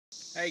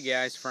Hey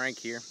guys, Frank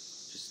here.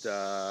 Just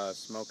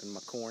smoking my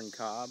corn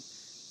cob,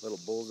 little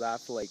bullseye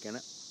flake in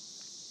it.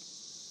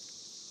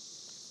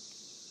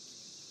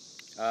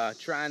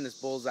 Trying this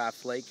bullseye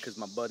flake because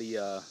my buddy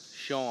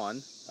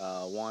Sean,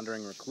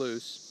 Wandering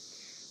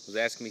Recluse, was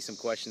asking me some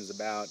questions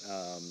about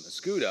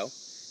Escudo,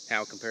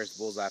 how it compares to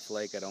bullseye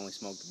flake. I'd only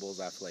smoked the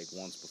bullseye flake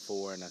once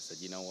before, and I said,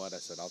 you know what? I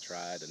said I'll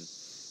try it and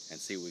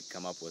see what we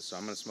come up with. So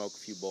I'm gonna smoke a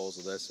few bowls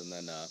of this and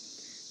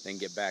then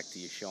get back to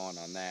you, Sean,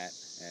 on that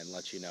and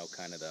let you know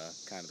kind of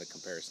the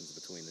comparisons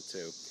between the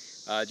two.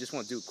 I just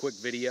want to do a quick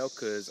video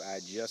because I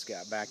just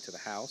got back to the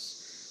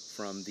house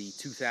from the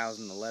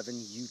 2011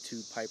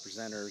 YouTube Pipe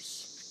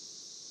Presenters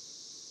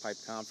Pipe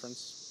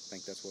Conference. I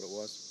think that's what it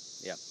was.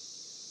 Yeah.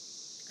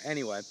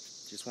 Anyway,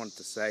 just wanted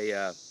to say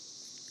I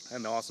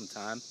had an awesome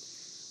time.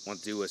 Want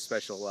to do a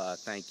special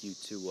thank you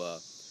to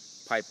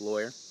Pipe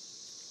Lawyer.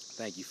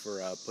 Thank you for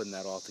putting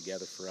that all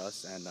together for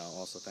us, and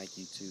also thank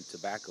you to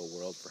Tobacco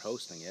World for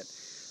hosting it.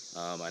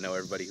 I know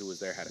everybody who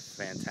was there had a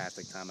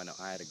fantastic time. I know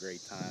I had a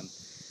great time.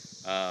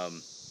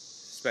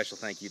 Special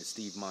thank you to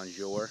Steve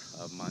Monjour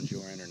of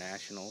Monjour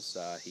Internationals.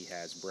 He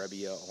has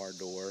Brebbia,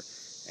 Ardor,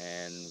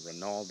 and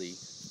Rinaldi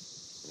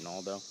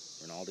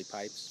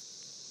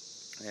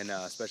pipes. And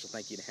special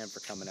thank you to him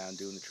for coming out and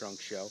doing the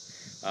trunk show.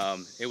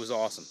 It was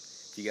awesome.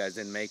 If you guys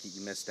didn't make it,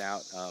 you missed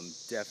out.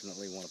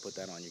 Definitely want to put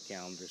that on your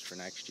calendars for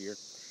next year.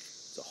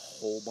 It's a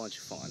whole bunch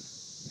of fun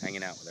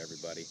hanging out with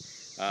everybody.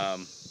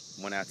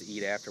 Went out to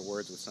eat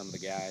afterwards with some of the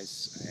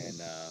guys, and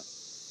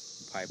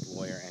Pipe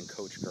Lawyer and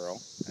Coach Girl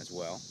as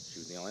well. She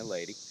was the only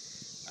lady.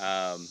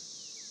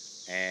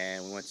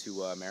 And we went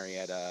to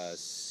Marietta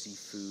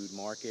Seafood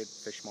Market,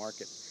 Fish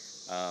Market.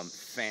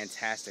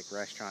 Fantastic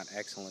restaurant,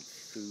 excellent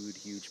food,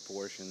 huge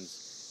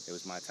portions. It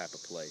was my type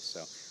of place.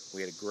 So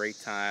we had a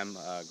great time,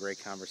 great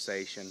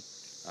conversation,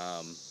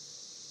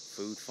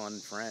 food, fun,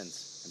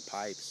 friends, and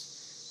pipes.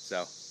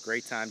 So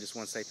great time. Just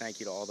want to say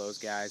thank you to all those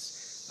guys.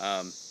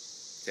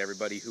 To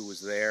everybody who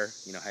was there,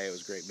 hey, it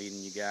was great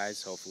meeting you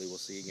guys. Hopefully we'll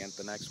see you again at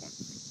the next one.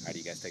 All right,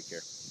 you guys take care.